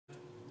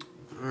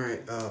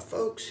Alright,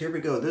 folks, here we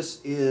go. This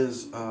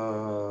is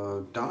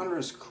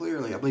Donruss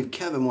Clearly. I believe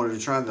Kevin wanted to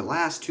try the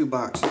last two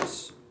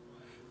boxes.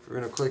 We're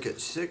going to click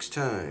it 6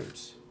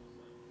 times.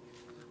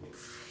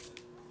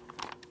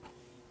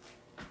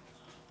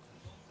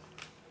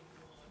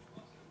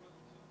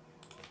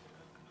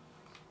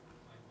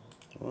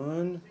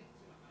 One,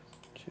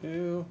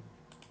 2,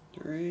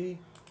 3,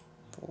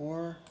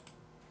 4,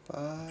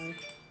 5,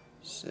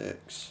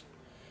 6.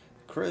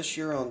 Chris,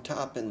 you're on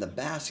top in the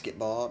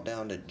basketball,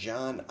 down to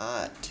John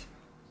Ott.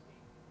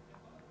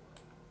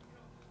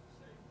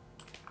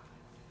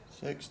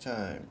 6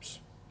 times.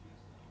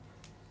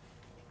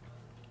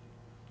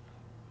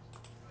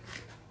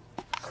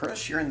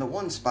 Chris, you're in the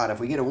 1 spot. If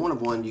we get a 1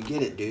 of 1, you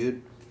get it,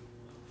 dude.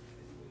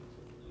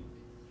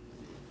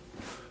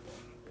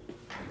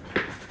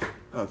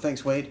 Oh,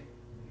 thanks, Wade.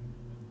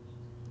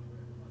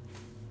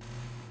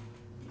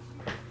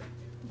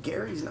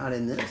 Gary's not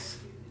in this.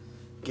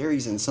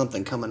 Gary's in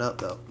something coming up,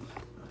 though.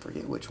 I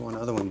forget which one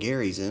other one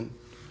Gary's in.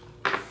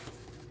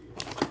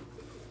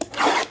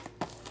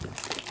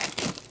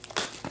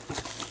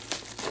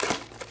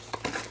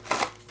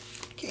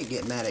 Can't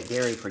get mad at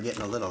Gary for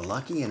getting a little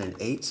lucky in an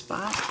 8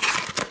 spot.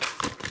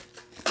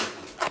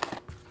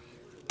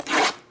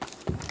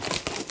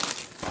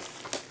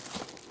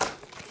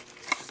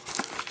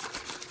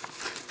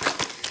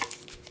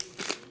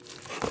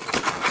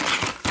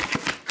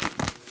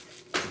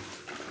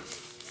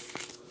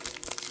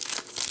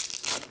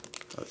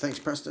 Oh, thanks,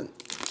 Preston.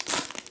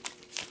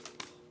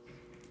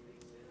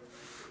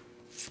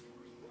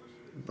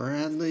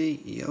 Bradley,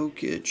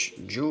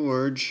 Jokic,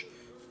 George,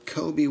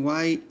 Kobe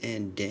White,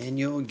 and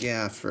Daniel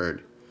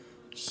Gafford.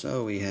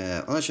 So we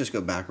have, let's just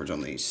go backwards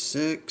on these.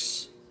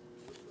 6,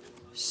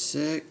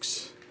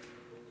 6,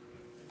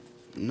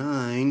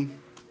 9,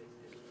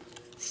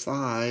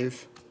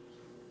 5,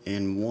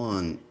 and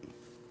 1.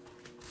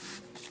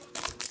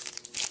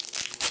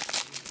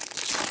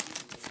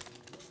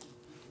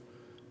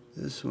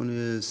 This one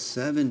is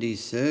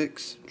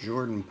 76,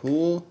 Jordan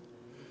Poole.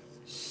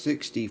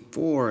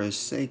 64 is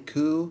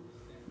Sekou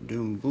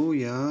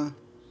Doumbouya.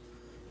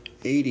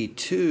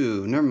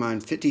 82, never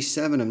mind,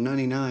 57 of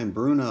 99,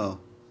 Bruno.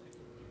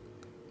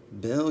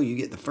 Bill, you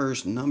get the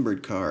first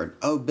numbered card.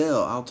 Oh,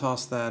 Bill, I'll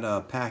toss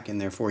that pack in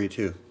there for you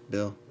too,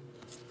 Bill.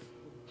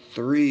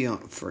 3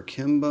 for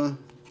Kimba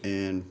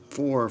and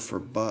 4 for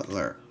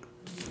Butler.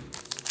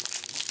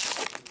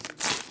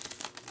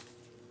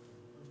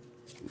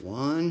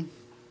 1,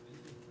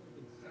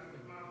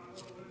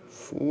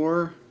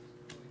 4.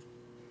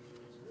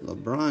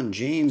 LeBron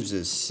James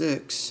is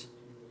 6.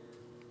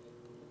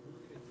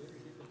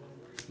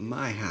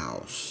 My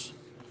house.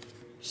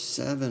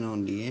 7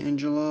 on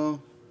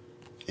D'Angelo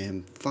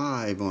and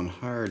 5 on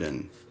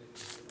Harden.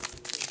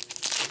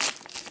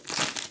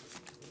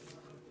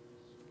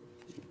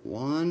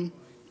 1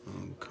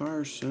 on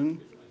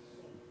Carson.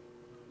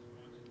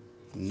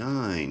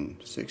 9.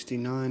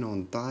 69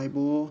 on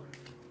Thibault.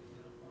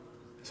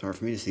 It's hard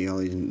for me to see all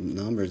these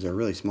numbers. They're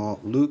really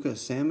small. Luka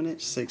Samanic,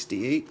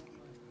 68.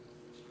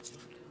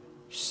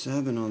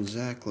 7 on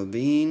Zach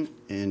LaVine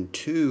and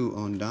 2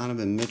 on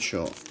Donovan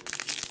Mitchell.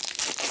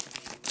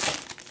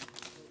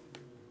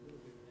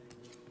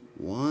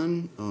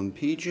 1 on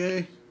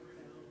PJ.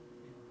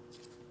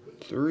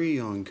 3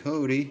 on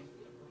Cody.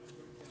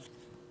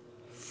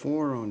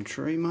 4 on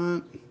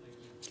Tremont.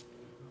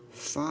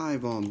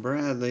 5 on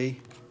Bradley.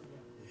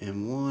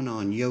 And 1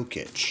 on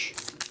Jokic.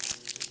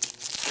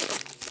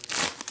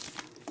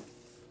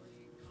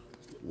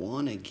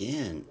 1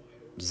 again.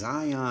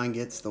 Zion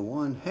gets the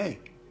 1. Hey,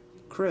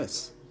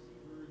 Chris.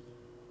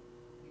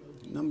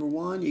 Number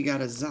 1, you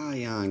got a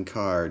Zion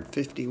card.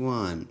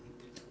 51.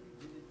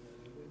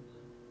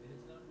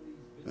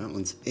 That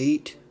one's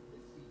 8.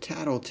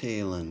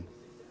 Tattletailing.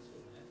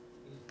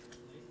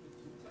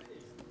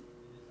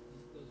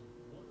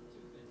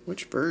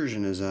 Which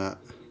version is that?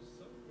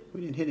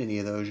 We didn't hit any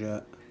of those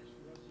yet.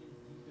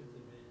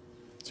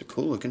 It's a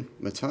cool looking.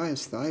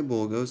 Matthias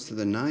Thibault goes to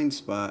the 9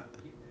 spot.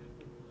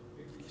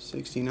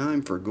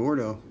 69 for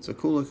Gordo. It's a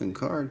cool looking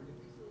card.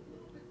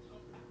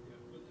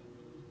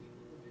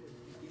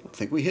 I don't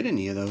think we hit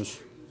any of those,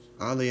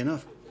 oddly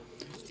enough.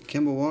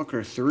 Kemba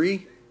Walker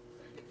 3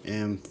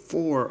 and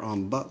 4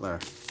 on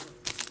Butler.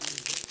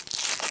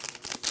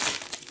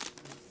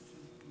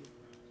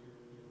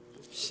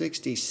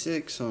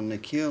 66 on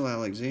Nickeil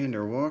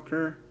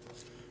Alexander-Walker.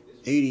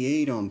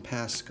 88 on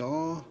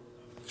Pascal.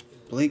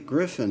 Blake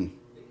Griffin,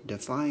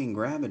 Defying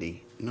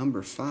Gravity,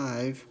 number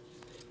 5.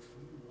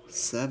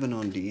 7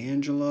 on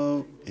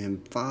D'Angelo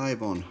and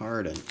 5 on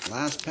Harden.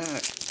 Last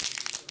pack.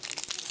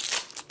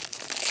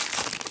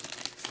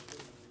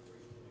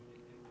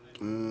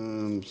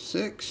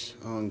 6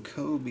 on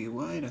Kobe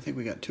White. I think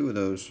we got 2 of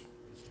those.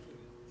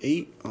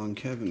 8 on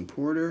Kevin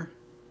Porter.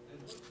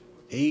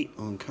 8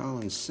 on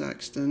Colin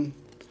Sexton.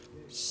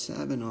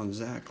 7 on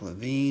Zach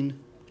LaVine.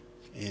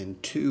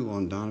 And 2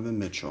 on Donovan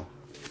Mitchell.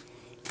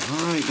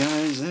 Alright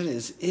guys, that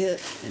is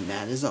it. And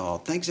that is all.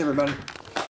 Thanks everybody.